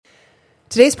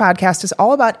Today's podcast is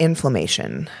all about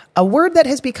inflammation, a word that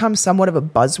has become somewhat of a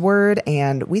buzzword,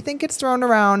 and we think it's thrown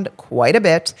around quite a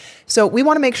bit. So we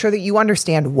want to make sure that you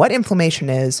understand what inflammation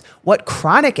is, what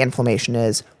chronic inflammation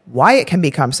is, why it can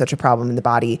become such a problem in the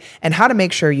body, and how to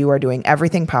make sure you are doing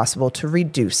everything possible to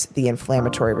reduce the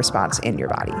inflammatory response in your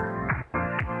body.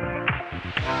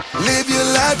 Live your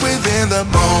life within the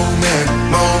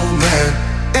moment.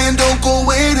 And don't go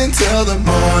wait until the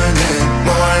morning.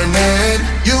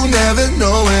 You never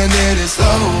know when it is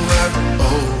over.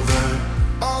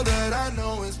 All that I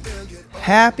know is we'll get over.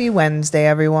 Happy Wednesday,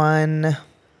 everyone.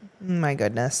 My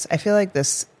goodness. I feel like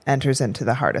this enters into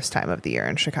the hardest time of the year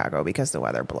in Chicago because the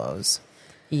weather blows.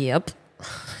 Yep.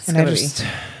 And the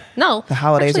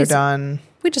holidays are done.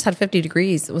 We just had 50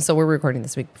 degrees. So we're recording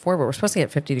this week before, but we're supposed to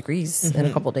get 50 degrees in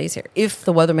a couple of days here. If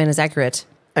the weatherman is accurate.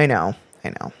 I know.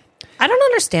 I don't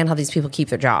understand how these people keep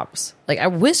their jobs. Like, I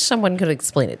wish someone could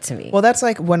explain it to me. Well, that's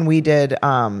like when we did,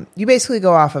 you basically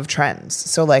go off of trends.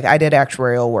 So like I did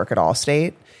actuarial work at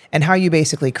Allstate, and how you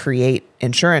basically create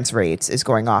insurance rates is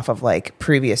going off of like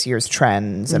previous year's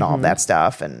trends and all of that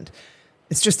stuff. And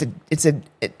it's just it's an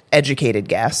educated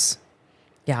guess.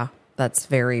 Yeah, that's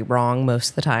very wrong most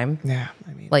of the time. Yeah.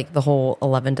 I mean, like the whole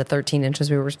 11 to 13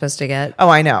 inches we were supposed to get. Oh,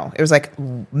 I know. It was like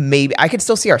maybe I could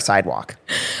still see our sidewalk.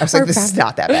 I was like, this is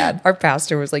not that bad. Our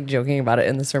pastor was like joking about it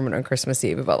in the sermon on Christmas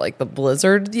Eve about like the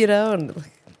blizzard, and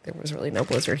like, there was really no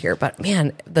blizzard here. But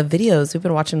man, the videos, we've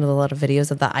been watching a lot of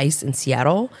videos of the ice in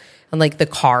Seattle and like the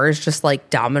cars just like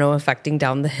domino affecting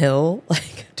down the hill.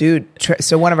 Like, dude,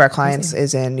 so one of our clients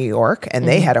is in New York and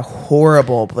they had a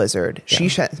horrible blizzard. Yeah. She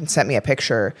sent me a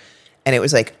picture and it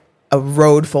was like a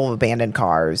road full of abandoned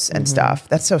cars and stuff.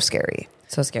 That's so scary.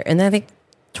 So scary. And then I think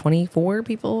 24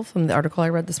 people from the article I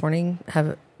read this morning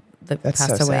have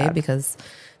passed away because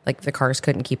like the cars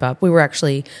couldn't keep up. We were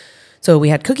actually, so we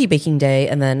had cookie baking day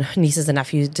and then nieces and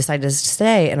nephews decided to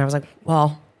stay. And I was like,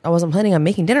 well, I wasn't planning on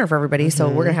making dinner for everybody. So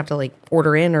we're going to have to like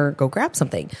order in or go grab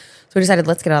something. So we decided,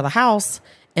 let's get out of the house.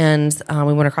 And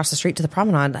we went across the street to the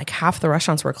promenade. Like half the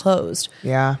restaurants were closed.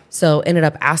 Yeah. So ended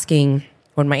up asking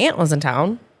when my aunt was in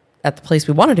town at the place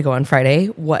we wanted to go on Friday,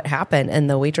 what happened. And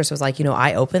the waitress was like,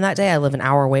 I opened that day. I live an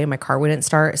hour away. My car wouldn't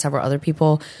start. Several other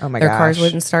people, their cars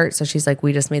wouldn't start. So she's like,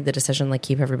 we just made the decision, like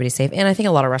keep everybody safe. And I think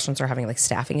a lot of restaurants are having like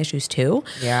staffing issues too.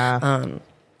 Yeah.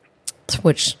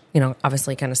 Which,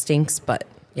 obviously kind of stinks, but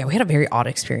yeah, we had a very odd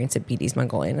experience at BD's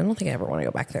Mongolian. I don't think I ever want to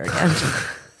go back there again.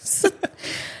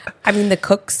 I mean, the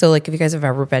cooks, so like if you guys have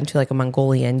ever been to like a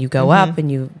Mongolian, you go up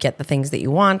and you get the things that you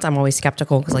want. I'm always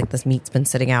skeptical because like this meat's been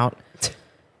sitting out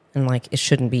and like it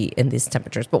shouldn't be in these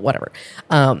temperatures, but whatever.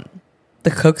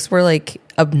 The cooks were like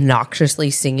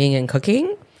obnoxiously singing and cooking.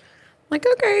 I'm like,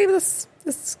 okay, this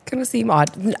is going to seem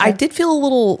odd. I did feel a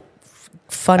little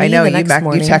funny. I know the next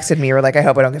morning. You texted me. You were like, I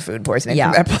hope I don't get food poisoning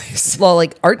from that place. Well,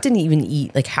 like Art didn't even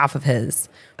eat like half of his.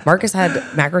 Marcus had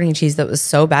macaroni and cheese that was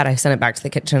so bad I sent it back to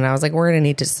the kitchen. I was like, we're going to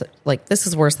need to, like, this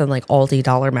is worse than like Aldi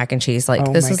dollar mac and cheese.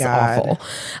 Like, this is awful.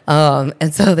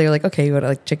 And so they were like, okay, you want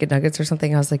like chicken nuggets or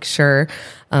something? I was like, sure.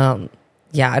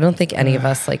 Yeah, I don't think any of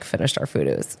us like finished our food.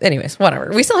 It was, anyways,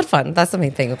 whatever. We still had fun. That's the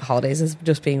main thing with the holidays is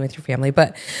just being with your family.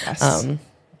 But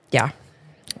yeah,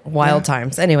 wild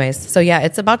times. Anyways, so yeah,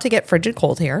 it's about to get frigid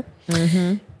cold here.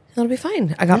 It'll be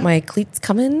fine. I got my cleats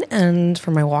coming and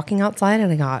for my walking outside,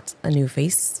 and I got a new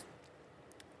face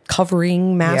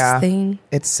covering mask thing.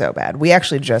 It's so bad. We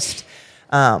actually just,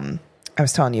 I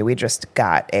was telling you, we just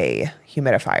got a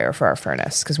humidifier for our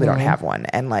furnace because we don't have one.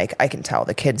 And like, I can tell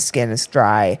the kids' skin is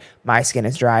dry. My skin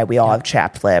is dry. We all have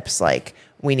chapped lips. Like,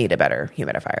 we need a better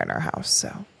humidifier in our house.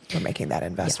 So we're making that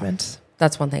investment. Yeah.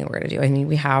 That's one thing we're going to do. I mean,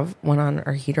 we have one on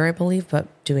our heater, I believe, but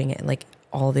doing it in like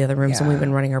all the other rooms, and we've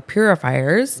been running our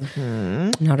purifiers,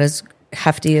 not as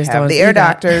hefty as the air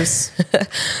doctors,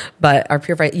 but our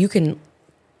purifier, you can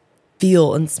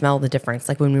feel and smell the difference.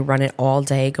 Like when we run it all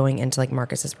day going into like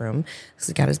Marcus's room, because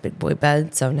he's got his big boy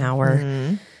bed. So now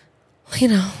we're,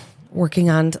 working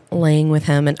on laying with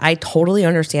him. And I totally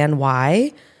understand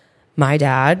why my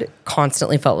dad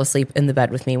constantly fell asleep in the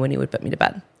bed with me when he would put me to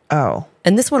bed. Oh.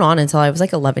 And this went on until I was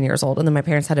like 11 years old. And then my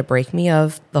parents had to break me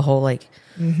of the whole like,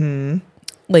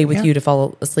 lay with you to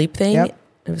fall asleep thing. Yep.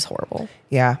 It was horrible.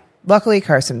 Yeah. Luckily,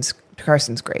 Carson's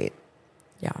great.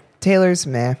 Yeah. Taylor's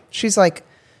meh. She's like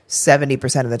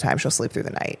 70% of the time she'll sleep through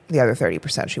the night. The other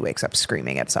 30% she wakes up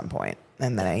screaming at some point,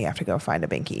 and then you have to go find a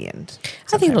binky. And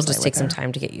I think it'll just take some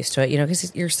time to get used to it,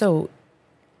 because you're so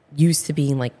used to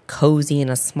being like cozy in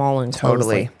a small enclosed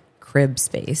like, crib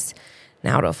space.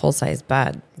 Now to a full size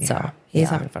bed. Yeah. So he's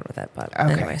having fun with it. But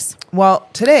anyways, well,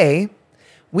 today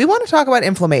we want to talk about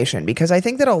inflammation because I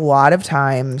think that a lot of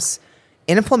times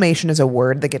inflammation is a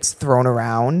word that gets thrown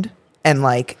around and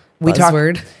like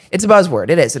Buzzword. It's a buzzword.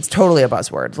 It is. It's totally a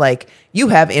buzzword. Like, you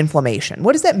have inflammation.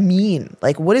 What does that mean?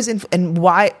 Like, what is and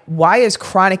why is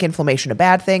chronic inflammation a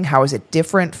bad thing? How is it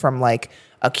different from like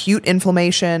acute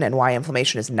inflammation, and why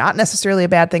inflammation is not necessarily a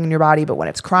bad thing in your body, but when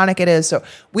it's chronic, it is. So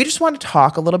we just want to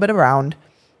talk a little bit around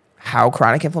how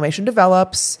chronic inflammation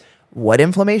develops, what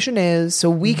inflammation is, so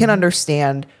we can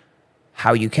understand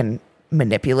how you can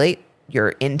manipulate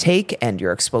your intake and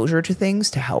your exposure to things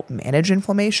to help manage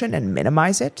inflammation and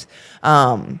minimize it.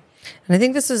 And I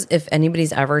think this is, if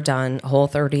anybody's ever done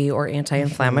Whole30 or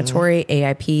anti-inflammatory,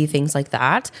 AIP, things like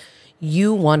that,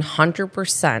 you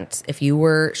 100%, if you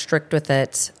were strict with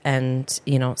it and,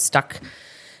 you know, stuck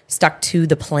to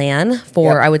the plan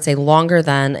for, I would say, longer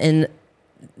than, and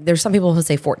there's some people who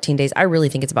say 14 days. I really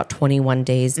think it's about 21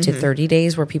 days to 30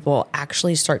 days where people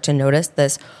actually start to notice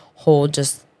this whole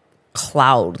just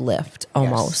cloud lift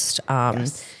almost.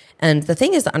 And the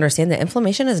thing is to understand that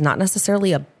inflammation is not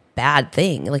necessarily a bad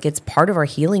thing. Like, it's part of our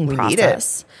healing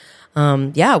process.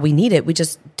 We need it. We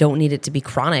just don't need it to be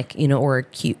chronic, you know, or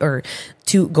acute, or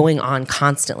to going on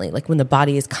constantly. Like, when the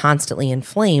body is constantly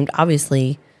inflamed,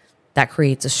 obviously that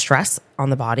creates a stress on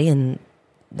the body, and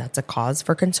that's a cause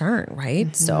for concern,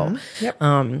 right? So, you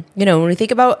know, when we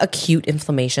think about acute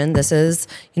inflammation, this is,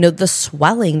 you know, the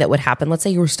swelling that would happen. Let's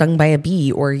say you were stung by a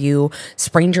bee, or you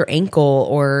sprained your ankle,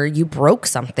 or you broke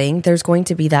something. There's going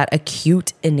to be that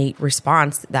acute innate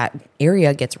response. That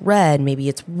area gets red, maybe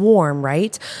it's warm,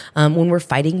 right? When we're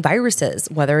fighting viruses,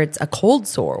 whether it's a cold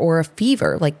sore or a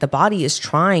fever, like the body is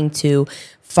trying to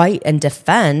fight and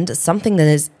defend something that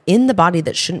is in the body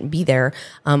that shouldn't be there,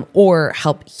 or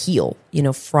help heal, you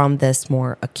know, from this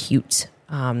more acute,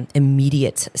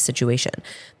 immediate situation.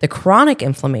 The chronic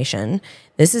inflammation,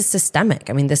 this is systemic.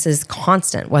 I mean, this is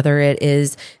constant, whether it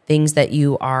is things that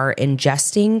you are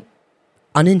ingesting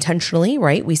unintentionally,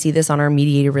 right? We see this on our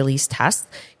mediated release tests,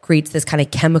 creates this kind of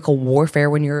chemical warfare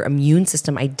when your immune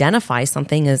system identifies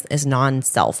something as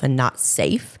non-self and not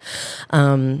safe.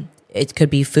 It could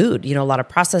be food, you know, a lot of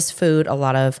processed food, a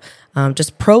lot of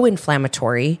just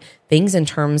pro-inflammatory things in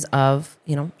terms of,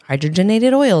 you know,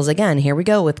 hydrogenated oils. Again, here we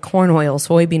go with corn oil,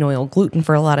 soybean oil, gluten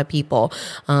for a lot of people,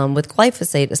 with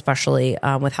glyphosate, especially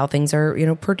with how things are, you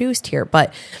know, produced here.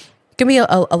 But it can be a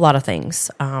lot of things,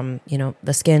 you know,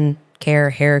 the skin care,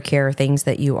 hair care, things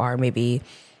that you are maybe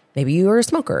you're a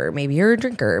smoker, maybe you're a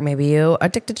drinker, maybe you're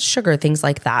addicted to sugar, things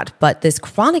like that. But this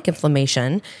chronic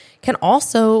inflammation can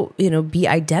also, you know, be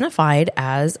identified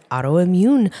as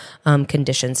autoimmune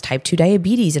conditions, type 2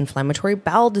 diabetes, inflammatory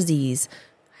bowel disease,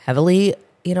 heavily,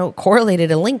 you know,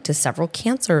 correlated and linked to several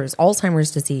cancers,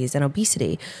 Alzheimer's disease, and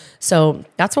obesity. So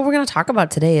that's what we're going to talk about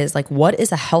today, is like, what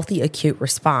is a healthy acute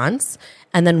response?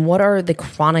 And then what are the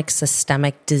chronic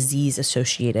systemic disease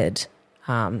associated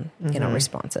you know,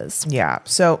 responses. Yeah.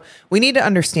 So we need to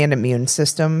understand immune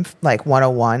system, like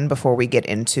 101, before we get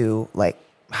into like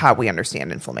how we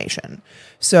understand inflammation.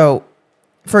 So,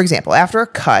 for example, after a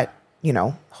cut, you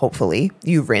know, hopefully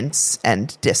you rinse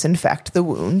and disinfect the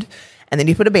wound, and then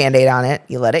you put a Band-Aid on it,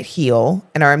 you let it heal,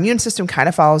 and our immune system kind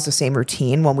of follows the same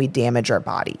routine when we damage our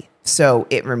body. So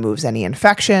it removes any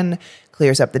infection,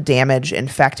 clears up the damaged,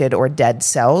 infected, or dead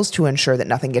cells to ensure that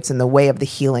nothing gets in the way of the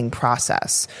healing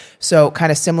process. So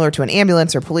kind of similar to an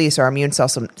ambulance or police, our immune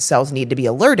cells need to be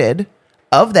alerted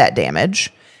of that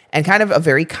damage, and kind of a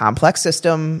very complex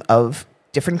system of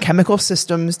different chemical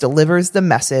systems delivers the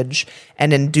message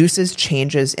and induces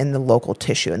changes in the local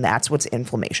tissue. And that's what's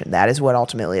inflammation. That is what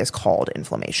ultimately is called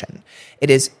inflammation. It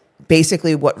is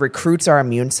basically what recruits our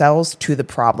immune cells to the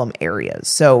problem areas.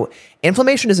 So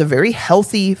inflammation is a very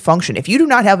healthy function. If you do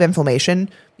not have inflammation,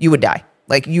 you would die.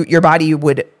 Like your body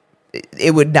would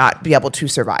not be able to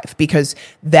survive, because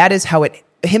that is how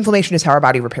inflammation is how our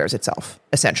body repairs itself,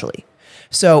 essentially.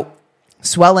 So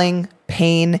swelling,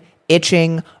 pain,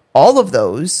 itching, all of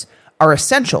those are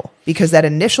essential, because that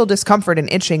initial discomfort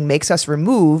and itching makes us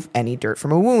remove any dirt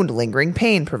from a wound. Lingering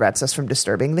pain prevents us from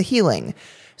disturbing the healing.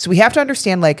 So we have to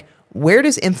understand, like, where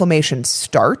does inflammation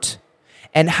start,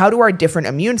 and how do our different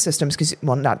immune systems,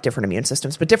 not different immune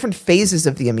systems, but different phases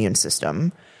of the immune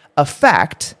system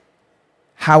affect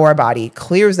how our body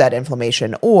clears that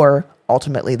inflammation, or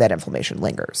ultimately that inflammation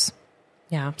lingers.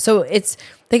 Yeah. So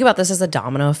think about this as a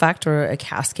domino effect or a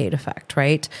cascade effect,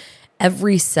 right?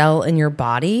 Every cell in your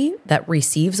body that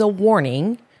receives a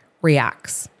warning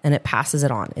reacts. and it passes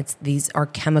it on. These are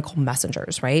chemical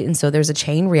messengers, right? And so there's a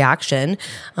chain reaction,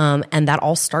 and that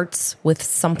all starts with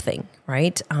something,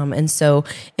 right? And so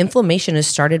inflammation is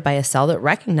started by a cell that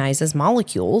recognizes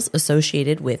molecules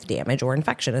associated with damage or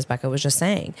infection, as Becca was just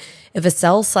saying. If a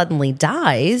cell suddenly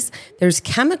dies, there's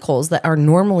chemicals that are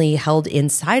normally held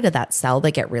inside of that cell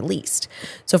that get released.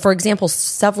 So for example,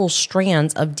 several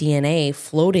strands of DNA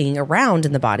floating around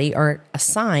in the body are a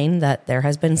sign that there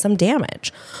has been some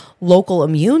damage. Local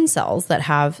immune cells that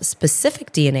have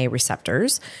specific DNA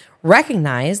receptors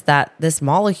recognize that this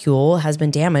molecule has been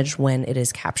damaged when it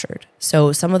is captured.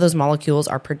 So some of those molecules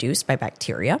are produced by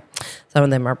bacteria, some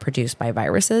of them are produced by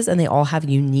viruses, and they all have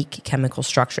unique chemical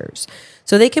structures.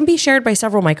 So they can be shared by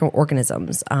several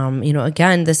microorganisms.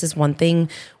 Again, this is one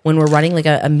thing when we're running like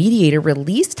a mediator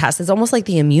release test. It's almost like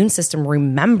the immune system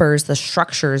remembers the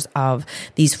structures of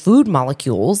these food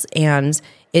molecules, and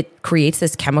it creates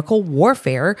this chemical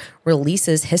warfare,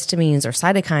 releases histamines or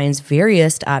cytokines,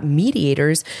 various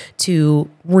mediators to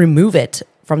remove it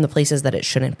from the places that it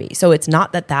shouldn't be. So it's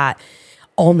not that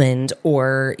almond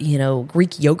or,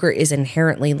 Greek yogurt is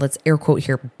inherently, let's air quote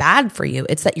here, bad for you.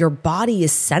 It's that your body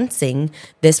is sensing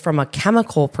this from a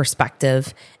chemical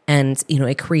perspective, and,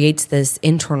 it creates this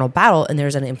internal battle, and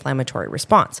there's an inflammatory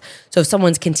response. So if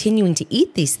someone's continuing to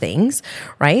eat these things,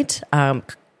 right,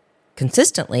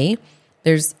 consistently,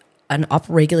 there's an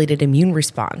upregulated immune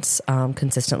response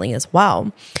consistently as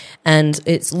well. And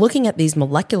it's looking at these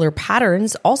molecular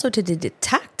patterns also to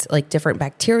detect like different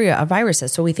bacteria or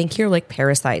viruses. So we think here like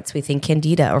parasites, we think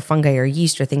candida or fungi or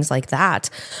yeast or things like that.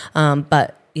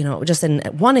 But, just in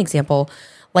one example,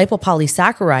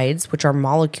 lipopolysaccharides, which are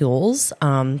molecules,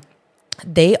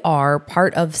 they are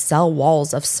part of cell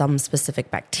walls of some specific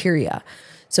bacteria.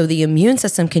 So the immune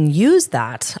system can use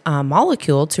that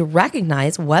molecule to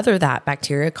recognize whether that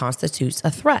bacteria constitutes a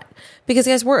threat. Because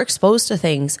guys, we're exposed to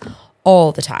things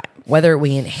all the time, whether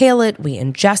we inhale it, we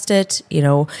ingest it,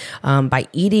 by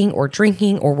eating or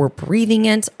drinking, or we're breathing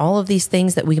it, all of these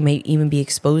things that we may even be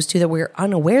exposed to that we're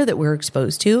unaware that we're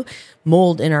exposed to,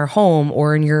 mold in our home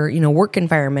or in your, work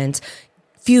environment,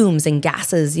 fumes and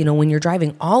gases, when you're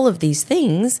driving, all of these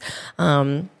things,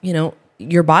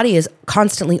 your body is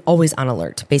constantly always on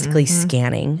alert, basically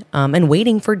scanning and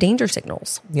waiting for danger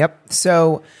signals. Yep.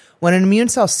 So when an immune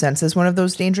cell senses one of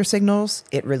those danger signals,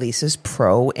 it releases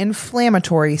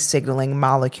pro-inflammatory signaling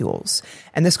molecules.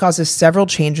 And this causes several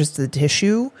changes to the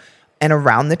tissue and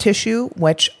around the tissue,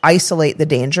 which isolate the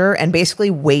danger and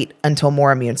basically wait until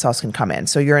more immune cells can come in.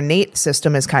 So your innate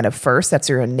system is kind of first. That's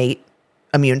your innate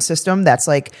immune system. That's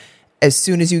like as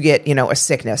soon as you get, a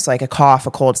sickness, like a cough,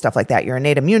 a cold, stuff like that, your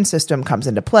innate immune system comes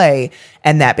into play,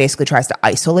 and that basically tries to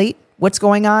isolate what's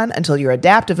going on until your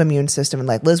adaptive immune system, and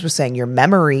like Liz was saying, your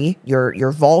memory,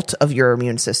 your vault of your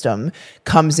immune system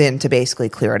comes in to basically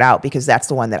clear it out, because that's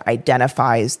the one that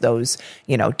identifies those,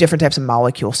 different types of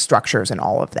molecule structures and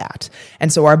all of that.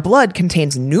 And so our blood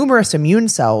contains numerous immune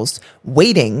cells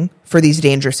waiting for these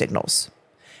danger signals.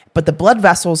 But the blood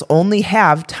vessels only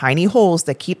have tiny holes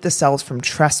that keep the cells from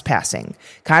trespassing,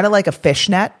 kind of like a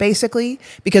fishnet, basically,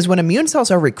 because when immune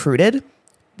cells are recruited,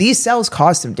 these cells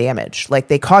cause some damage. Like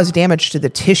they cause damage to the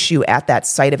tissue at that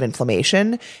site of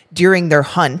inflammation during their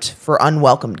hunt for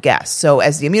unwelcomed guests. So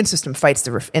as the immune system fights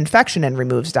the infection and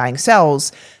removes dying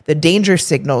cells, the danger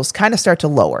signals kind of start to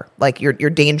lower. Like your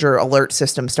danger alert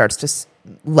system starts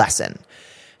to lessen.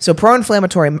 So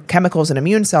pro-inflammatory chemicals in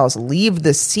immune cells leave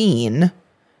the scene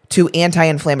to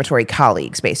anti-inflammatory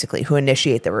colleagues, basically, who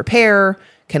initiate the repair,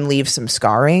 can leave some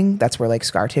scarring. That's where like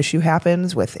scar tissue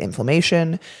happens with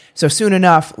inflammation. So soon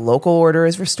enough, local order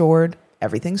is restored,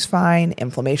 everything's fine,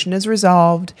 inflammation is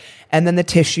resolved, and then the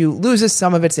tissue loses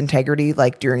some of its integrity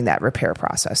like during that repair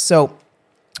process. So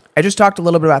I just talked a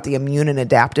little bit about the immune and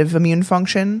adaptive immune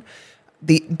function.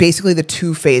 Basically the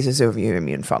two phases of your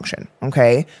immune function,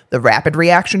 okay? The rapid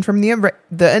reaction from the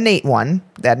innate one,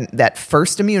 that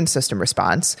first immune system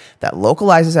response that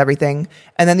localizes everything,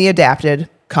 and then the adapted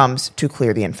comes to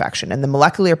clear the infection. And the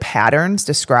molecular patterns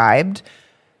described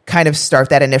kind of start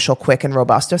that initial quick and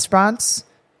robust response,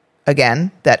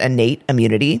 again, that innate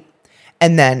immunity,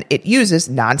 and then it uses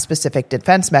nonspecific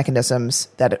defense mechanisms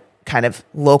that kind of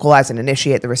localize and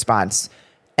initiate the response.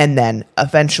 And then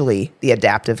eventually the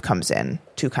adaptive comes in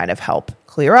to kind of help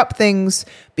clear up things,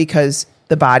 because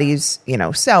the body's,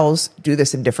 cells do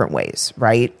this in different ways,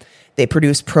 right? They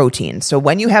produce protein. So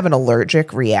when you have an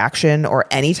allergic reaction or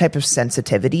any type of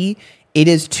sensitivity, it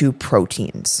is to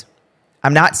proteins.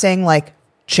 I'm not saying like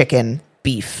chicken,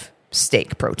 beef,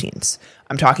 steak proteins.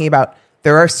 I'm talking about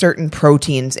there are certain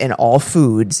proteins in all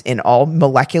foods, in all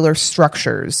molecular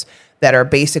structures, that are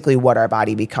basically what our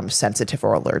body becomes sensitive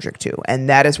or allergic to. And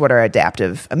that is what our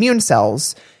adaptive immune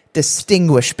cells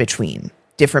distinguish between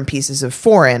different pieces of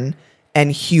foreign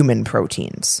and human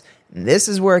proteins. And this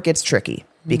is where it gets tricky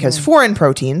because foreign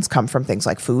proteins come from things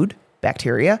like food,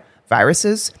 bacteria,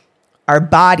 viruses. Our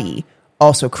body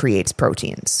also creates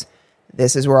proteins.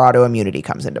 This is where autoimmunity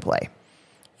comes into play.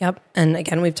 Yep. And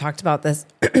again, we've talked about this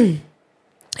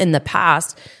in the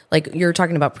past. Like you're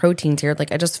talking about proteins here.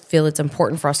 Like I just feel it's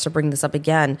important for us to bring this up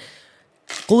again.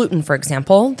 Gluten, for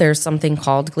example, there's something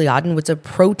called gliadin, which is a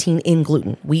protein in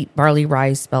gluten, wheat, barley,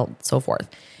 rice, spelt, so forth.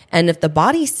 And if the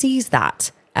body sees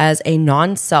that as a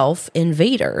non-self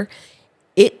invader,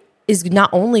 it is not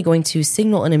only going to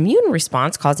signal an immune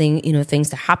response, causing, things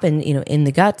to happen, in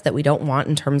the gut that we don't want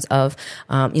in terms of,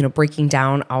 breaking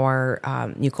down our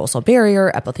mucosal barrier,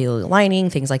 epithelial lining,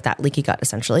 things like that, leaky gut,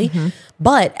 essentially.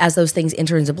 But as those things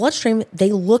enter into the bloodstream,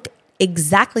 they look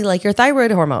exactly like your thyroid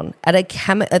hormone at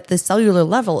the cellular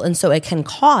level. And so it can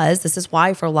cause, this is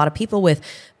why for a lot of people with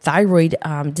thyroid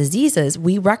diseases,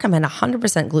 we recommend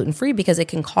 100% gluten-free because it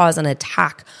can cause an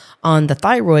attack on the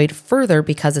thyroid further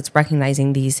because it's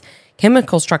recognizing these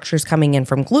chemical structures coming in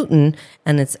from gluten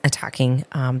and it's attacking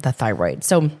the thyroid.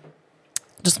 So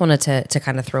just wanted to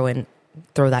kind of throw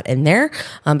that in there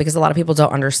because a lot of people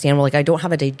don't understand, well, like I don't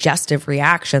have a digestive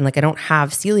reaction, like I don't have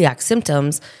celiac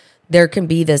symptoms. There can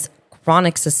be this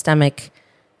chronic systemic,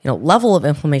 level of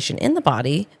inflammation in the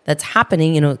body that's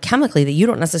happening, chemically that you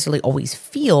don't necessarily always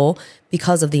feel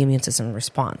because of the immune system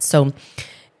response. So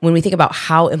when we think about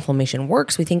how inflammation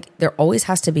works, we think there always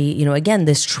has to be, again,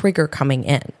 this trigger coming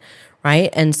in, right?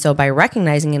 And so by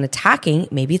recognizing and attacking,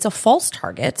 maybe it's a false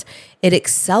target, it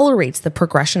accelerates the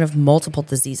progression of multiple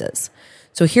diseases.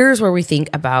 So here's where we think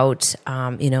about,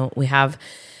 we have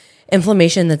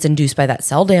inflammation that's induced by that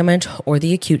cell damage or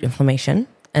the acute inflammation.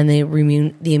 And the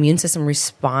immune system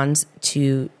responds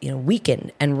to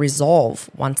weaken and resolve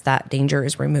once that danger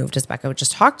is removed, as Becca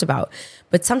just talked about.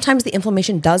 But sometimes the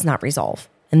inflammation does not resolve.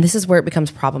 And this is where it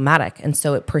becomes problematic. And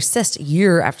so it persists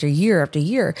year after year after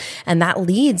year. And that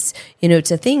leads, to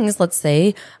things, let's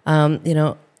say,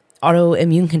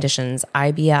 autoimmune conditions,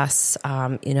 IBS,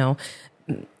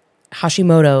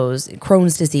 Hashimoto's,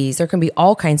 Crohn's disease. There can be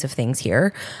all kinds of things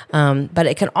here. But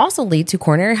it can also lead to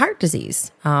coronary heart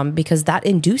disease because that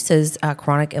induces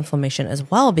chronic inflammation as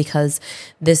well, because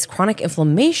this chronic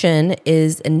inflammation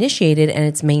is initiated and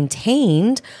it's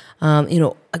maintained,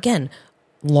 again,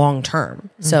 long term.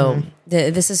 So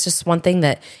this is just one thing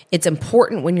that it's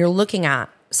important when you're looking at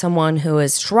someone who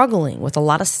is struggling with a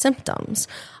lot of symptoms,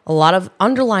 a lot of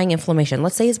underlying inflammation.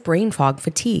 Let's say it's brain fog,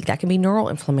 fatigue. That can be neural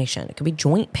inflammation. It could be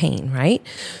joint pain, right?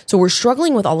 So we're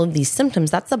struggling with all of these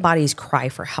symptoms. That's the body's cry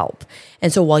for help.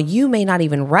 And so while you may not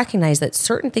even recognize that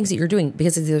certain things that you're doing,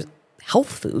 because there's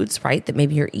health foods, right, that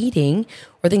maybe you're eating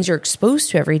or things you're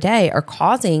exposed to every day are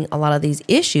causing a lot of these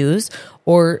issues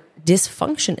or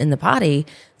dysfunction in the body.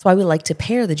 That's why we like to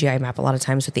pair the GI map a lot of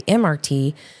times with the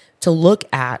MRT to look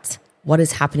at what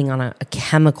is happening on a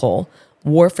chemical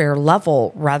warfare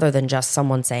level rather than just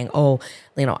someone saying,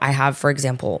 I have, for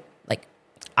example, like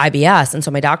IBS. And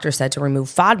so my doctor said to remove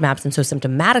FODMAPs. And so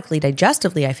symptomatically,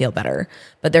 digestively, I feel better.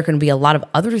 But there can be a lot of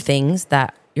other things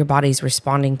that your body's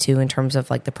responding to in terms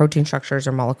of like the protein structures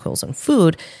or molecules in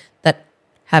food that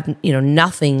have,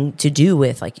 nothing to do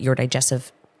with like your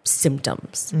digestive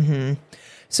symptoms.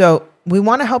 So we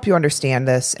want to help you understand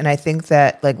this. And I think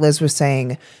that, like Liz was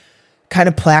saying, kind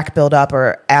of plaque buildup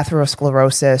or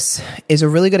atherosclerosis is a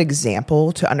really good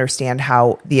example to understand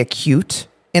how the acute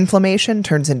inflammation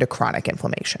turns into chronic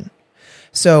inflammation.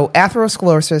 So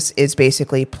atherosclerosis is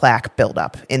basically plaque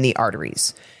buildup in the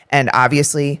arteries. And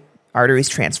obviously, arteries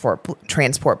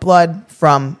transport blood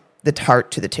from the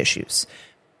heart to the tissues.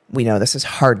 We know this is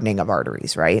hardening of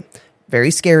arteries, right?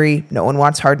 Very scary. No one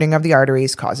wants hardening of the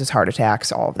arteries, causes heart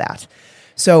attacks, all of that.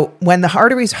 So when the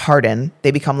arteries harden,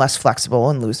 they become less flexible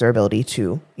and lose their ability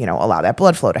to, allow that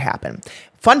blood flow to happen.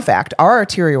 Fun fact, our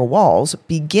arterial walls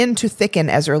begin to thicken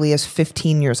as early as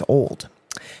 15 years old.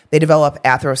 They develop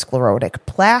atherosclerotic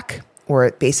plaque,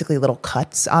 or basically little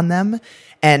cuts on them,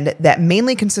 and that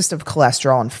mainly consist of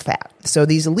cholesterol and fat. So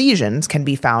these lesions can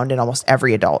be found in almost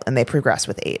every adult, and they progress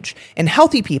with age. In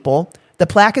healthy people, the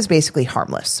plaque is basically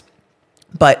harmless.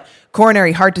 But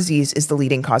coronary heart disease is the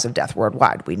leading cause of death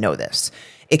worldwide. We know this.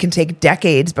 It can take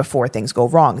decades before things go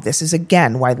wrong. This is,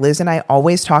 again, why Liz and I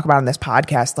always talk about on this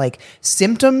podcast, like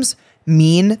symptoms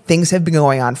mean things have been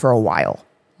going on for a while.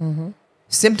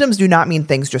 Symptoms do not mean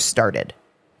things just started.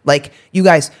 Like, you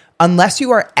guys, unless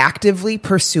you are actively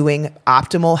pursuing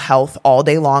optimal health all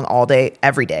day long, all day,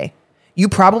 every day, you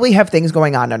probably have things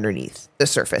going on underneath the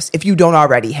surface if you don't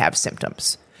already have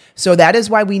symptoms. So that is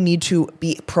why we need to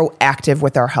be proactive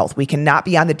with our health. We cannot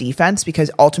be on the defense because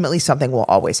ultimately something will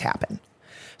always happen.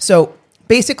 So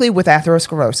basically with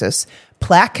atherosclerosis,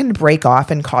 plaque can break off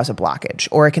and cause a blockage,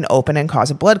 or it can open and cause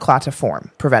a blood clot to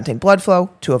form, preventing blood flow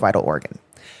to a vital organ.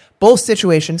 Both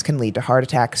situations can lead to heart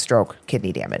attack, stroke,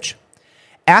 kidney damage.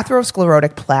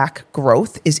 Atherosclerotic plaque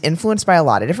growth is influenced by a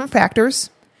lot of different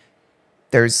factors.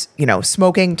 There's,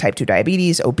 smoking, type 2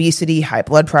 diabetes, obesity, high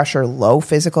blood pressure, low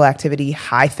physical activity,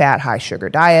 high fat, high sugar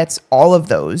diets. All of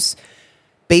those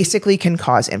basically can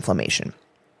cause inflammation.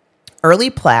 Early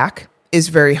plaque is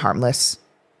very harmless,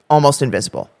 almost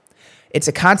invisible. It's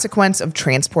a consequence of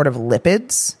transport of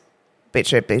lipids,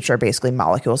 which are basically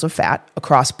molecules of fat,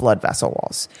 across blood vessel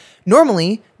walls.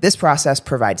 Normally, this process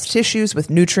provides tissues with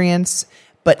nutrients,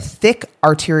 but thick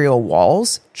arterial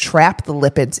walls trap the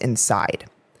lipids inside.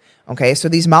 Okay, so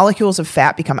these molecules of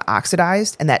fat become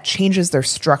oxidized, and that changes their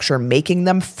structure, making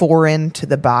them foreign to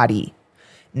the body.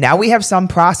 Now we have some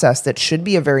process that should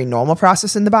be a very normal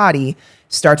process in the body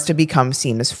starts to become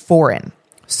seen as foreign.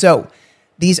 So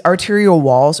these arterial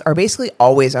walls are basically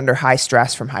always under high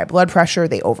stress from high blood pressure.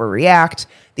 They overreact.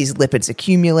 These lipids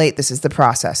accumulate. This is the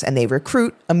process. And they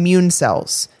recruit immune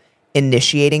cells,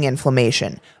 initiating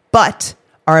inflammation. But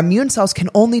our immune cells can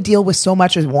only deal with so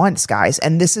much at once, guys.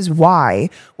 And this is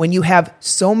why when you have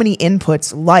so many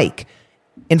inputs like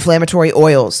inflammatory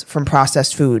oils from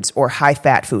processed foods or high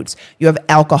fat foods, you have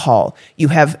alcohol, you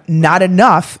have not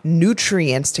enough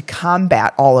nutrients to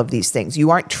combat all of these things.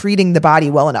 You aren't treating the body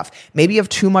well enough. Maybe you have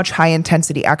too much high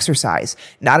intensity exercise,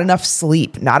 not enough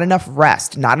sleep, not enough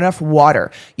rest, not enough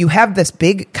water. You have this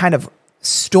big kind of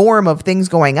storm of things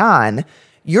going on.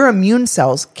 Your immune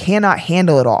cells cannot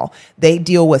handle it all. They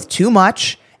deal with too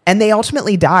much and they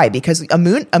ultimately die because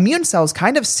immune cells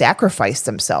kind of sacrifice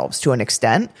themselves to an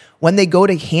extent when they go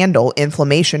to handle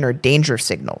inflammation or danger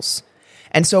signals.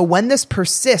 And so when this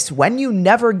persists, when you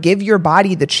never give your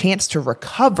body the chance to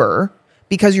recover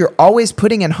because you're always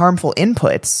putting in harmful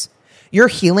inputs, your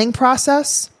healing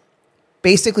process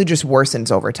basically just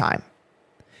worsens over time.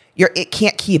 It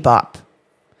can't keep up.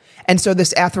 And so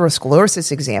this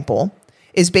atherosclerosis example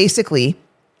is basically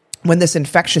when this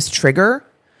infectious trigger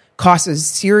causes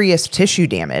serious tissue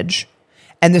damage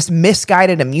and this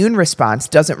misguided immune response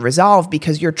doesn't resolve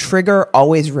because your trigger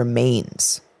always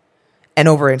remains. And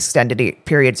over extended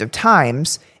periods of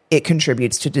times, it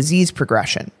contributes to disease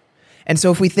progression. And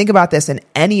so if we think about this in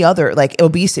any other, like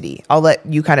obesity, I'll let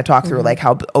you kind of talk through like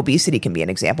how obesity can be an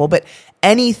example, but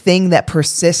anything that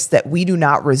persists that we do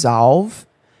not resolve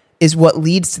is what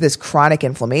leads to this chronic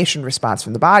inflammation response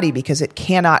from the body because it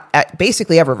cannot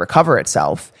basically ever recover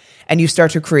itself. And you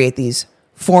start to create these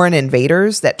foreign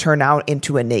invaders that turn out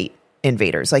into innate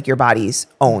invaders, like your body's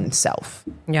own self.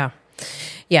 Yeah.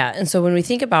 Yeah. And so when we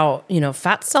think about,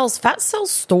 fat cells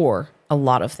store a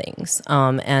lot of things.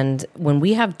 And when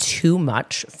we have too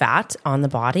much fat on the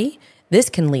body, this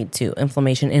can lead to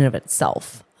inflammation in of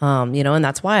itself. And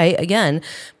that's why, again,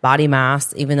 body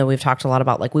mass, even though we've talked a lot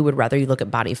about, like, we would rather you look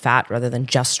at body fat rather than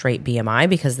just straight BMI,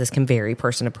 because this can vary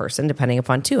person to person, depending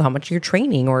upon too, how much you're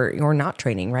training or you're not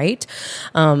training. Right.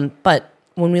 But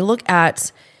when we look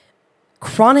at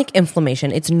chronic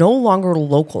inflammation, it's no longer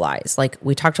localized. Like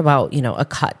we talked about, a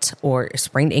cut or a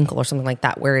sprained ankle or something like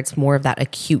that, where it's more of that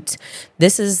acute.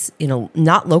 This is,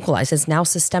 not localized. It's now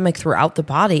systemic throughout the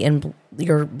body, and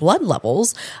your blood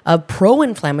levels of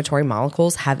pro-inflammatory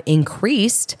molecules have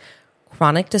increased.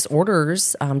 Chronic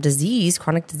disorders,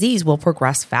 chronic disease will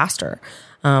progress faster.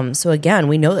 So again,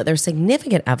 we know that there's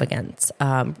significant evidence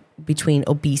between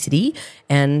obesity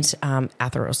and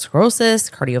atherosclerosis,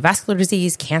 cardiovascular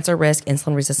disease, cancer risk,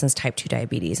 insulin resistance, type 2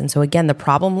 diabetes. And so again, the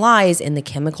problem lies in the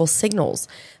chemical signals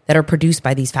that are produced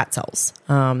by these fat cells.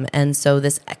 And so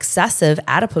this excessive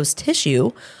adipose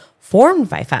tissue formed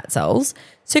by fat cells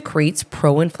secretes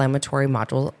pro-inflammatory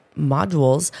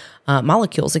molecules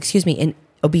in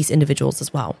obese individuals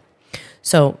as well.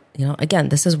 So, again,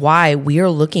 this is why we are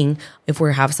looking, if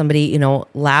we have somebody,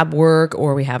 lab work,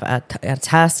 or we have a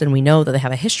test and we know that they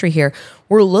have a history here,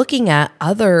 we're looking at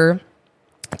other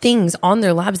things on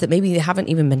their labs that maybe they haven't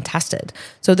even been tested.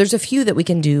 So there's a few that we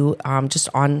can do just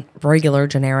on regular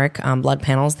generic blood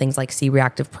panels, things like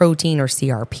C-reactive protein or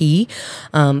CRP.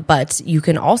 But you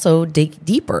can also dig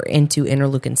deeper into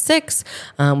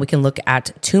interleukin-6. We can look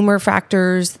at tumor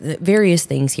factors, various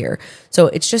things here. So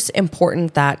it's just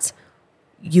important that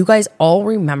you guys all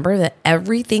remember that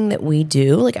everything that we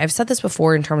do, like I've said this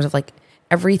before in terms of like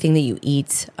everything that you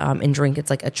eat and drink, it's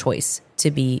like a choice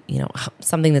to be,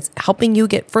 something that's helping you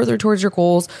get further towards your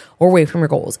goals or away from your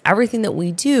goals. Everything that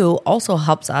we do also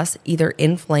helps us either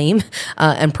inflame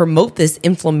and promote this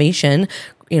inflammation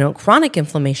chronic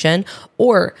inflammation,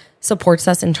 or supports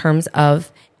us in terms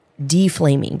of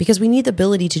deflaming, because we need the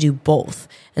ability to do both.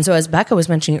 And so as Becca was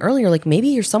mentioning earlier, like maybe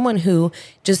you're someone who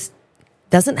just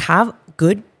doesn't have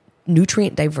good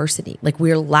nutrient diversity. Like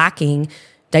we're lacking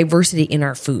diversity in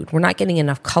our food. We're not getting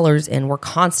enough colors in. We're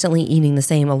constantly eating the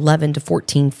same 11 to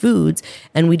 14 foods,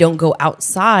 and we don't go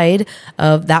outside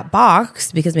of that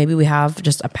box because maybe we have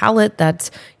just a palate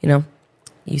that's,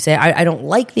 you say, I don't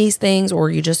like these things, or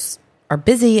you just are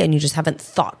busy and you just haven't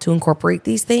thought to incorporate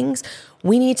these things.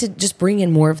 We need to just bring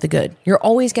in more of the good. You're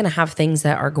always going to have things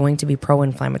that are going to be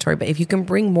pro-inflammatory, but if you can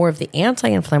bring more of the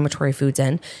anti-inflammatory foods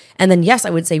in, and then yes, I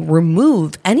would say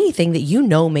remove anything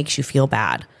that makes you feel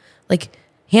bad. Like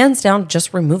hands down,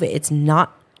 just remove it. It's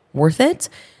not worth it.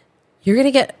 You're going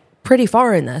to get pretty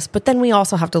far in this, but then we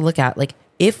also have to look at, like,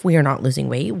 if we are not losing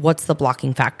weight, what's the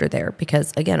blocking factor there?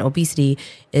 Because again, obesity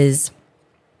is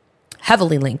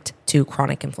heavily linked to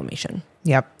chronic inflammation.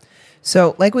 Yep.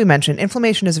 So like we mentioned,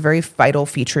 inflammation is a very vital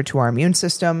feature to our immune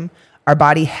system. Our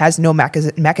body has no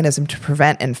mechanism to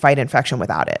prevent and fight infection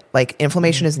without it. Like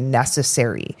inflammation is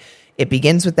necessary. It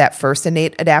begins with that first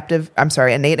innate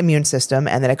immune system,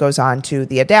 and then it goes on to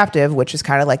the adaptive, which is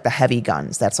kind of like the heavy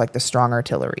guns. That's like the strong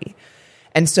artillery.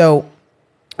 And so,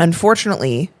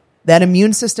 unfortunately, that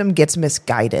immune system gets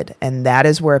misguided, and that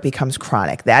is where it becomes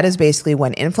chronic. That is basically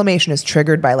when inflammation is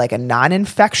triggered by like a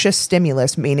non-infectious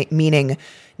stimulus, meaning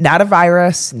not a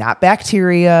virus, not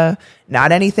bacteria,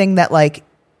 not anything that like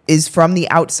is from the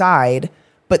outside,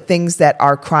 but things that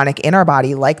are chronic in our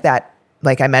body, like that,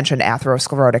 like I mentioned,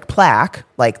 atherosclerotic plaque,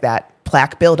 like that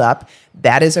plaque buildup.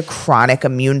 That is a chronic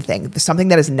immune thing, something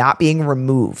that is not being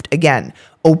removed. Again,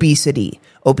 obesity.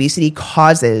 Obesity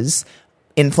causes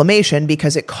inflammation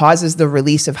because it causes the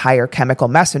release of higher chemical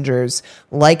messengers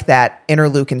like that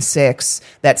interleukin 6,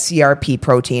 that CRP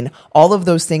protein. All of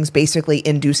those things basically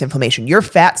induce inflammation. Your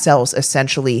fat cells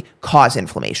essentially cause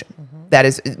inflammation. Mm-hmm. That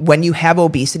is, when you have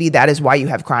obesity, that is why you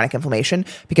have chronic inflammation,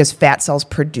 because fat cells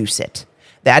produce it.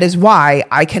 That is why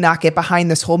I cannot get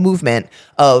behind this whole movement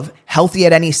of healthy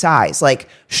at any size. Like,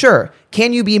 sure,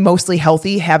 can you be mostly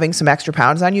healthy having some extra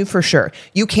pounds on you? For sure.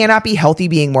 You cannot be healthy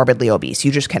being morbidly obese.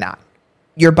 You just cannot.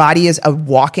 Your body is a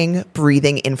walking,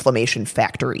 breathing inflammation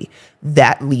factory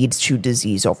that leads to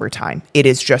disease over time. It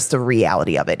is just the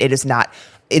reality of it. It is not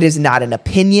an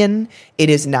opinion. It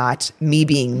is not me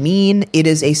being mean. It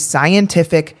is a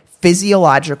scientific,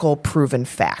 physiological, proven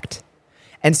fact.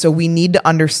 And so we need to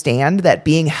understand that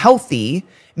being healthy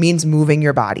means moving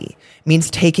your body, means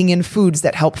taking in foods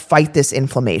that help fight this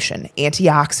inflammation,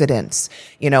 antioxidants,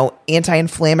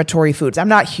 anti-inflammatory foods. I'm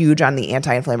not huge on the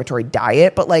anti-inflammatory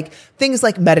diet, but like things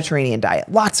like Mediterranean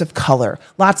diet, lots of color,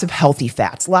 lots of healthy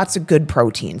fats, lots of good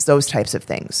proteins, those types of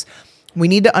things. We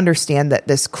need to understand that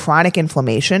this chronic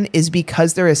inflammation is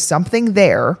because there is something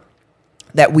there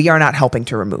that we are not helping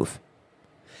to remove.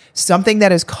 Something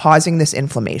that is causing this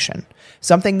inflammation,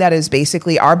 something that is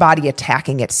basically our body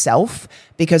attacking itself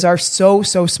because our so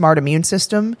smart immune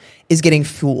system is getting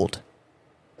fooled.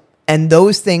 And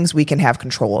those things we can have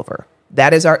control over.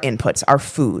 That is our inputs, our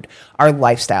food, our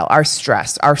lifestyle, our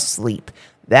stress, our sleep.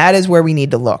 That is where we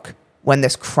need to look when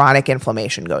this chronic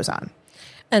inflammation goes on.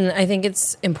 And I think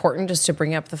it's important just to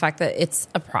bring up the fact that it's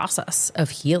a process of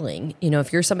healing.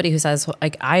 If you're somebody who says,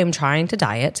 like, I am trying to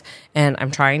diet and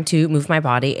I'm trying to move my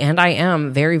body and I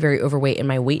am very, very overweight and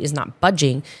my weight is not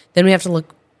budging, then we have to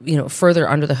look, further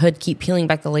under the hood, keep peeling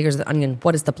back the layers of the onion.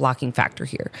 What is the blocking factor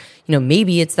here?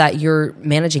 Maybe it's that you're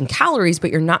managing calories,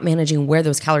 but you're not managing where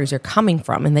those calories are coming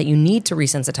from, and that you need to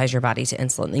resensitize your body to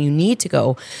insulin, that you need to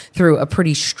go through a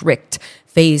pretty strict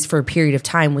phase for a period of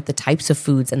time with the types of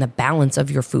foods and the balance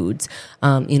of your foods,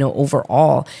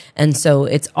 overall. And so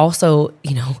it's also,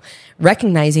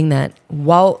 recognizing that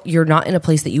while you're not in a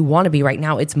place that you want to be right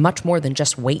now, it's much more than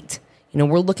just weight.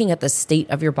 We're looking at the state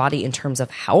of your body in terms of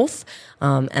health.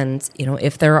 And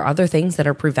if there are other things that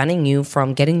are preventing you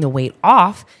from getting the weight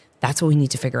off, that's what we need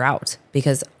to figure out.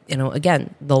 Because,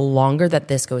 again, the longer that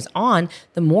this goes on,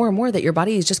 the more and more that your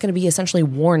body is just going to be essentially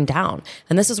worn down.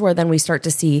 And this is where then we start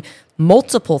to see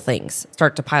multiple things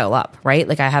start to pile up, right?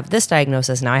 Like I have this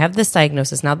diagnosis, now I have this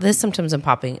diagnosis, now this symptoms are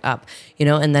popping up,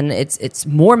 and then it's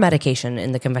more medication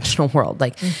in the conventional world.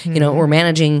 Like, we're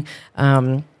managing,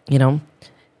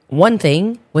 one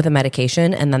thing with a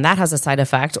medication, and then that has a side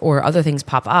effect, or other things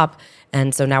pop up.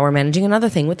 And so now we're managing another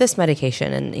thing with this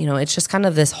medication. And, it's just kind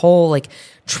of this whole like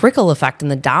trickle effect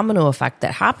and the domino effect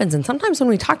that happens. And sometimes when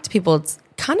we talk to people, it's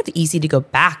kind of easy to go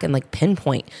back and like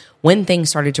pinpoint when things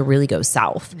started to really go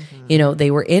south. Mm-hmm.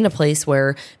 They were in a place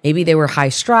where maybe they were high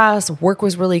stress, work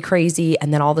was really crazy.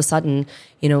 And then all of a sudden,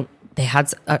 they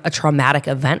had a traumatic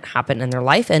event happen in their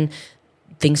life. And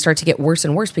things start to get worse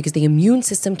and worse because the immune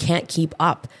system can't keep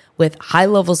up with high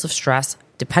levels of stress,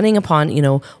 depending upon,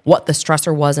 what the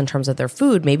stressor was in terms of their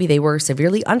food. Maybe they were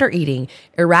severely under eating,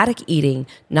 erratic eating,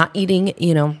 not eating,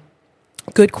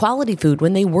 good quality food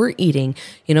when they were eating,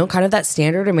 kind of that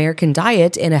standard American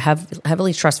diet in a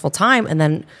heavily stressful time. And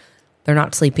then they're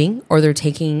not sleeping, or they're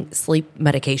taking sleep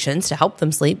medications to help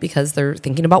them sleep because they're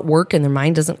thinking about work and their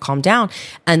mind doesn't calm down.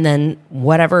 And then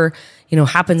whatever,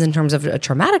 happens in terms of a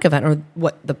traumatic event, or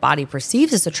what the body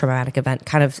perceives as a traumatic event,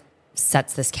 kind of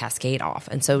sets this cascade off.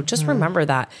 And so just remember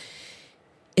that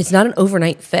it's not an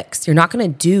overnight fix. You're not going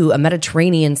to do a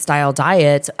Mediterranean style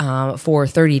diet for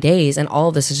 30 days and all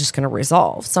of this is just going to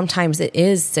resolve. Sometimes it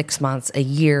is 6 months, a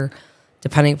year,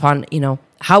 depending upon,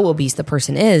 how obese the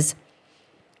person is.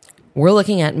 We're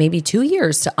looking at maybe 2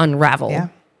 years to unravel. Yeah.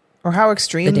 Or how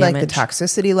extreme like the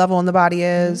toxicity level in the body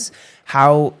is,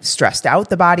 how stressed out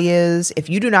the body is. If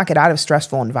you do not get out of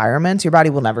stressful environments, your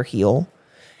body will never heal.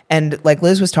 And like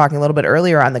Liz was talking a little bit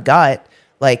earlier on the gut,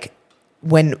 like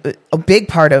when a big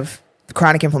part of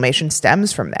chronic inflammation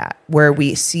stems from that, where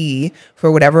we see,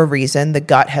 for whatever reason, the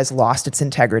gut has lost its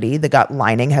integrity, the gut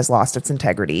lining has lost its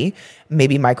integrity,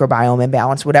 maybe microbiome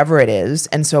imbalance, whatever it is.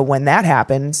 And so when that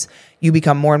happens, you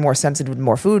become more and more sensitive to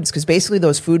more foods, because basically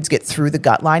those foods get through the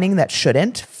gut lining that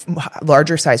shouldn't,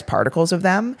 larger size particles of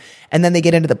them, and then they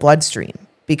get into the bloodstream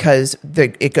because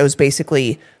it goes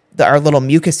basically, our little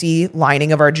mucousy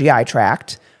lining of our GI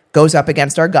tract goes up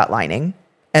against our gut lining.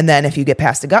 And then if you get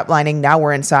past the gut lining, now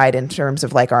we're inside in terms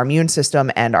of like our immune system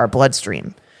and our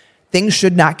bloodstream. Things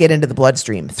should not get into the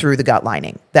bloodstream through the gut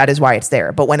lining. That is why it's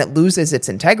there. But when it loses its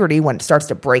integrity, when it starts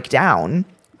to break down,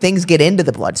 things get into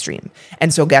the bloodstream.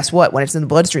 And so guess what? When it's in the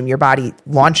bloodstream, your body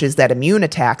launches that immune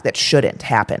attack that shouldn't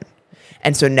happen.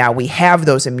 And so now we have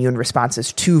those immune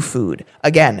responses to food.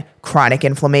 Again, chronic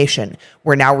inflammation.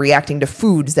 We're now reacting to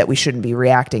foods that we shouldn't be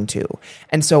reacting to.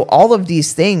 And so all of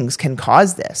these things can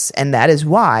cause this. And that is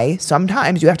why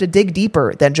sometimes you have to dig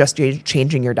deeper than just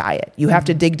changing your diet. You have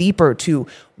to dig deeper to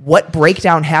what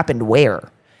breakdown happened where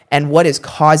and what is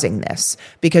causing this,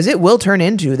 because it will turn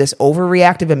into this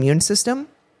overreactive immune system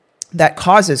that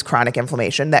causes chronic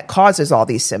inflammation, that causes all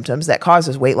these symptoms, that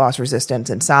causes weight loss resistance,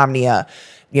 insomnia,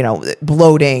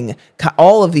 bloating,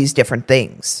 all of these different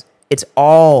things. It's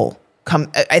all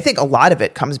I think a lot of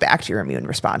it comes back to your immune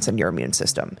response and your immune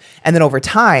system. And then over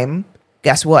time,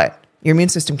 guess what? Your immune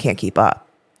system can't keep up.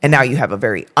 And now you have a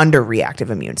very underreactive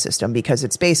immune system, because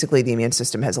it's basically the immune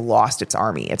system has lost its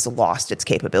army. It's lost its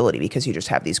capability because you just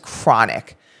have these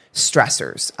chronic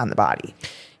stressors on the body.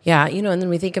 Yeah, and then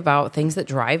we think about things that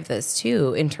drive this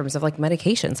too, in terms of like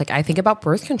medications. Like I think about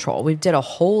birth control. We did a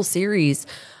whole series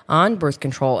on birth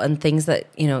control and things that,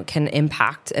 can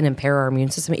impact and impair our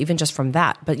immune system, even just from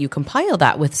that. But you compile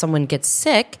that with someone gets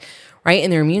sick, right?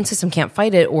 And their immune system can't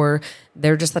fight it, or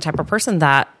they're just the type of person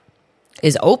that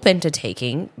is open to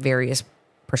taking various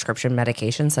prescription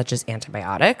medications such as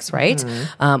antibiotics, right?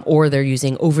 Mm-hmm. Or they're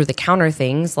using over-the-counter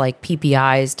things like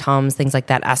PPIs, Tums, things like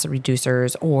that, acid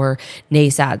reducers, or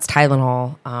NSAIDs,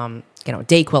 Tylenol,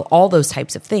 Dayquil, all those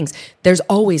types of things. There's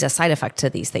always a side effect to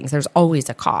these things. There's always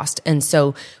a cost. And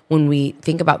so when we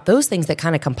think about those things that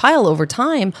kind of compile over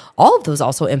time, all of those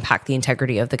also impact the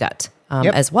integrity of the gut.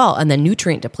 As well. And then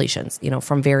nutrient depletions,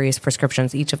 from various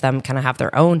prescriptions, each of them kind of have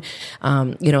their own,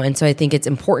 and so I think it's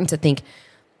important to think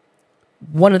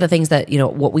one of the things that,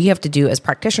 what we have to do as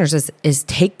practitioners is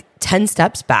take 10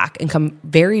 steps back and come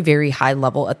very, very high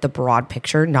level at the broad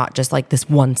picture, not just like this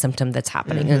one symptom that's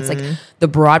happening. Mm-hmm. And it's like the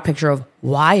broad picture of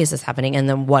why is this happening? And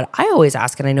then what I always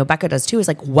ask, and I know Becca does too, is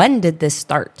like, when did this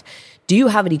start? Do you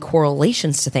have any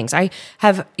correlations to things? I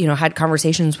have, had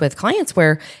conversations with clients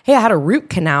where, hey, I had a root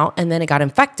canal and then it got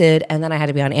infected and then I had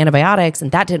to be on antibiotics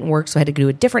and that didn't work. So I had to do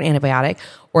a different antibiotic,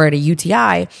 or at a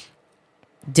UTI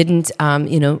didn't,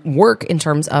 work in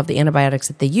terms of the antibiotics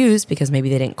that they used because maybe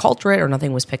they didn't culture it or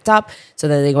nothing was picked up. So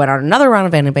then they go on another round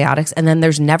of antibiotics, and then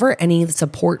there's never any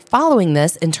support following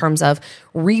this in terms of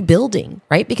rebuilding,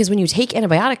 right? Because when you take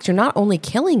antibiotics, you're not only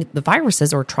killing the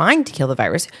viruses or trying to kill the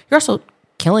virus, you're also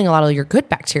killing a lot of your good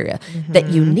bacteria that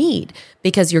you need,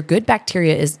 because your good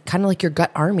bacteria is kind of like your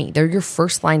gut army. They're your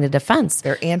first line of defense.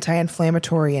 They're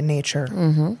anti-inflammatory in nature.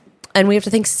 Mm-hmm. And we have to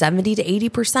think 70 to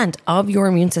 80% of your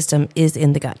immune system is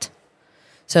in the gut.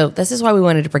 So this is why we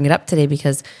wanted to bring it up today,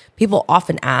 because people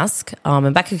often ask,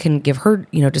 and Becca can give her,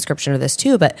 description of this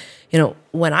too. But,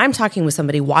 when I'm talking with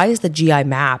somebody, why is the GI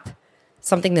map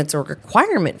something that's a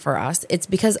requirement for us? It's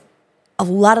because a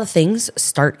lot of things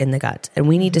start in the gut, and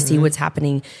we need to see what's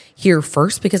happening here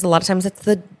first, because a lot of times it's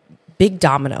the big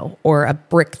domino or a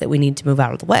brick that we need to move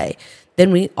out of the way.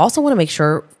 Then we also want to make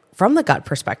sure from the gut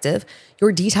perspective,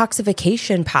 your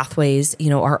detoxification pathways,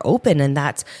 are open, and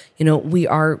that's, we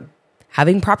are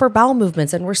having proper bowel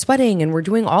movements and we're sweating and we're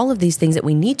doing all of these things that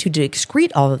we need to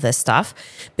excrete all of this stuff,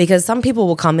 because some people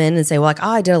will come in and say, well, like,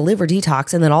 I did a liver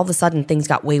detox. And then all of a sudden things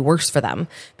got way worse for them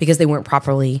because they weren't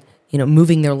properly,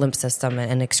 moving their lymph system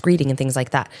and excreting and things like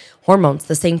that. Hormones,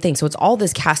 the same thing. So it's all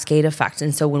this cascade effect.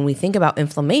 And so when we think about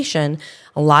inflammation,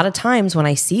 a lot of times when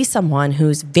I see someone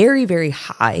who's very, very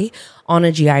high on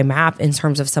a GI map in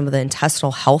terms of some of the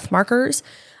intestinal health markers,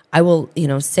 I will,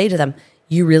 say to them,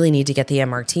 you really need to get the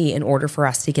MRT in order for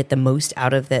us to get the most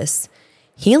out of this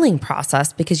healing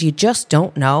process, because you just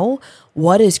don't know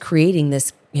what is creating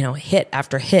this, hit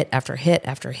after hit after hit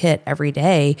after hit every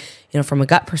day, from a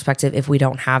gut perspective, if we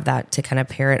don't have that to kind of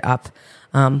pair it up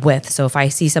with. So if I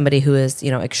see somebody who is,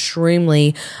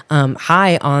 extremely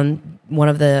high on one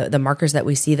of the markers that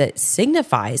we see that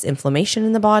signifies inflammation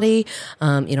in the body,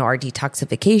 our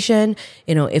detoxification,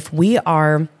 if we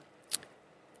are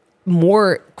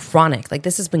more chronic, like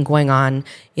this has been going on,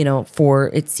 for,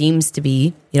 it seems to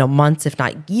be, months, if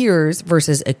not years,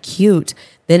 versus acute,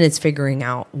 then it's figuring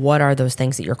out what are those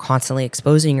things that you're constantly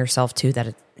exposing yourself to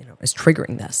that, is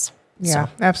triggering this. Yeah,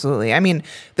 absolutely. I mean,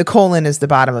 the colon is the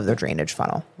bottom of the drainage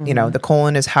funnel. The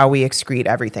colon is how we excrete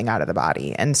everything out of the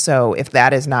body. And so if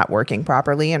that is not working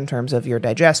properly in terms of your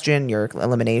digestion, your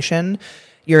elimination,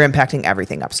 you're impacting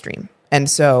everything upstream. And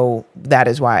so that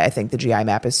is why I think the GI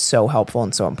map is so helpful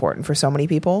and so important for so many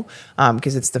people,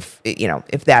 because it's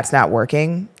if that's not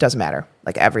working, doesn't matter.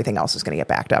 Like everything else is going to get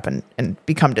backed up and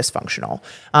become dysfunctional.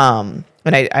 And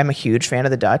I'm a huge fan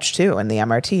of the Dutch too, and the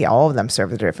MRT. All of them serve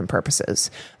their different purposes.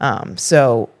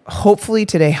 So hopefully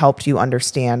today helped you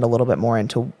understand a little bit more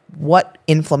into what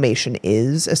inflammation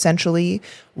is essentially,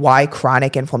 why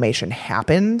chronic inflammation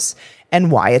happens,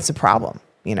 and why it's a problem.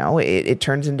 It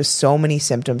turns into so many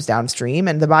symptoms downstream,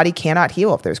 and the body cannot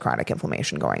heal if there's chronic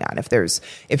inflammation going on,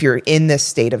 if you're in this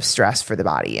state of stress for the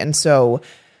body. And so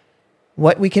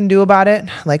what we can do about it,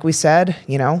 like we said,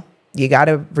 you got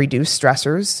to reduce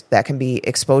stressors. That can be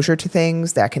exposure to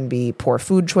things, that can be poor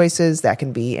food choices, that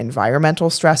can be environmental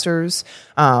stressors.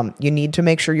 You need to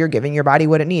make sure you're giving your body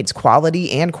what it needs,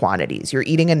 quality and quantities. You're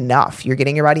eating enough. You're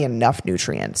getting your body enough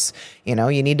nutrients. You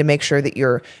need to make sure that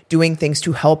you're doing things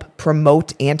to help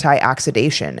promote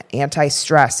antioxidation,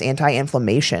 anti-stress,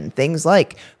 anti-inflammation, things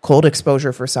like cold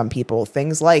exposure for some people,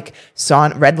 things like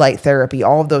red light therapy.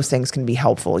 All of those things can be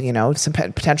helpful. Some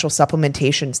potential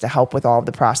supplementations to help with all of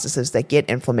the processes that get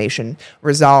inflammation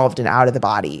resolved and out of the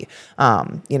body.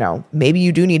 Maybe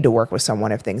you do need to work with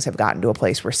someone if things have gotten to a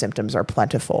place where symptoms are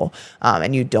plentiful,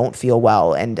 and you don't feel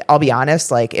well. And I'll be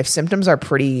honest, like if symptoms are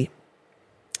pretty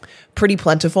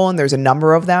plentiful and there's a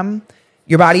number of them,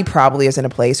 your body probably is in a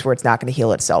place where it's not going to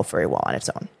heal itself very well on its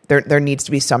own. There needs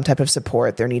to be some type of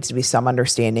support. There needs to be some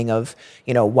understanding of,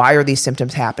 why are these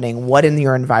symptoms happening? What in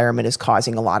your environment is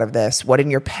causing a lot of this? What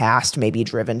in your past may be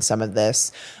driven some of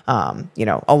this? A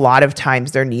lot of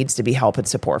times there needs to be help and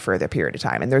support for a period of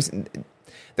time. And there's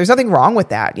nothing wrong with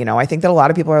that. I think that a lot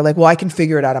of people are like, well, I can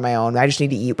figure it out on my own. I just need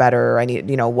to eat better. I need,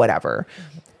 whatever.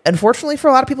 Unfortunately, for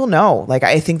a lot of people, no. Like,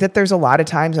 I think that there's a lot of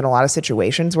times in a lot of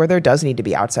situations where there does need to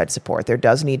be outside support. There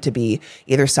does need to be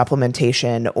either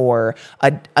supplementation or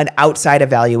an outside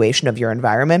evaluation of your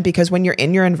environment, because when you're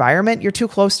in your environment, you're too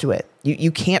close to it.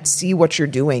 You can't see what you're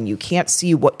doing. You can't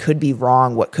see what could be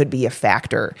wrong, what could be a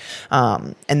factor.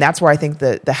 And that's where I think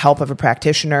the help of a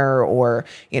practitioner or,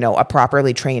 a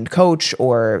properly trained coach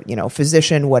or,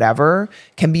 physician, whatever,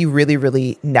 can be really,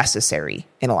 really necessary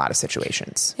in a lot of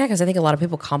situations. Yeah, because I think a lot of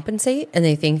people compensate and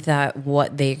they think that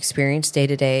what they experience day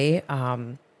to day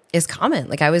is common.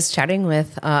 Like I was chatting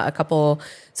with a couple,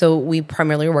 so we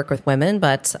primarily work with women,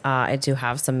 but I do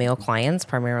have some male clients,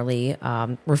 primarily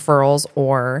referrals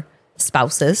or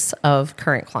spouses of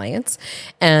current clients.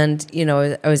 And,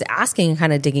 I was asking,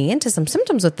 kind of digging into some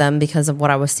symptoms with them because of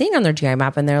what I was seeing on their GI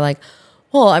map. And they're like,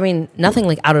 well, I mean, nothing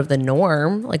like out of the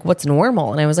norm, like what's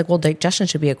normal? And I was like, well, digestion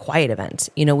should be a quiet event.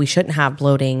 We shouldn't have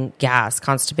bloating, gas,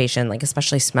 constipation, like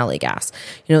especially smelly gas.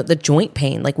 The joint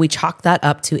pain, like we chalk that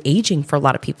up to aging for a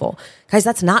lot of people. Guys,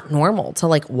 that's not normal to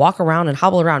like walk around and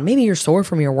hobble around. Maybe you're sore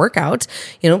from your workout,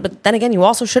 but then again, you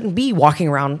also shouldn't be walking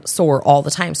around sore all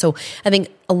the time. So I think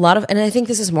and I think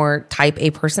this is more type A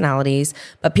personalities,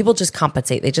 but people just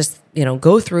compensate. They just,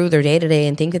 go through their day to day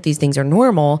and think that these things are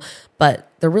normal, but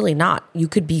they're really not. You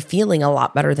could be feeling a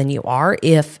lot better than you are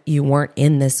if you weren't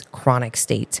in this chronic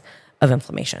state of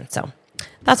inflammation. So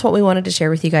that's what we wanted to share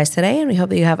with you guys today. And we hope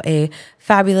that you have a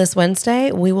fabulous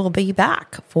Wednesday. We will be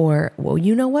back for, well,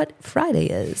 you know what Friday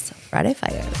is. Friday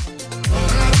Fire.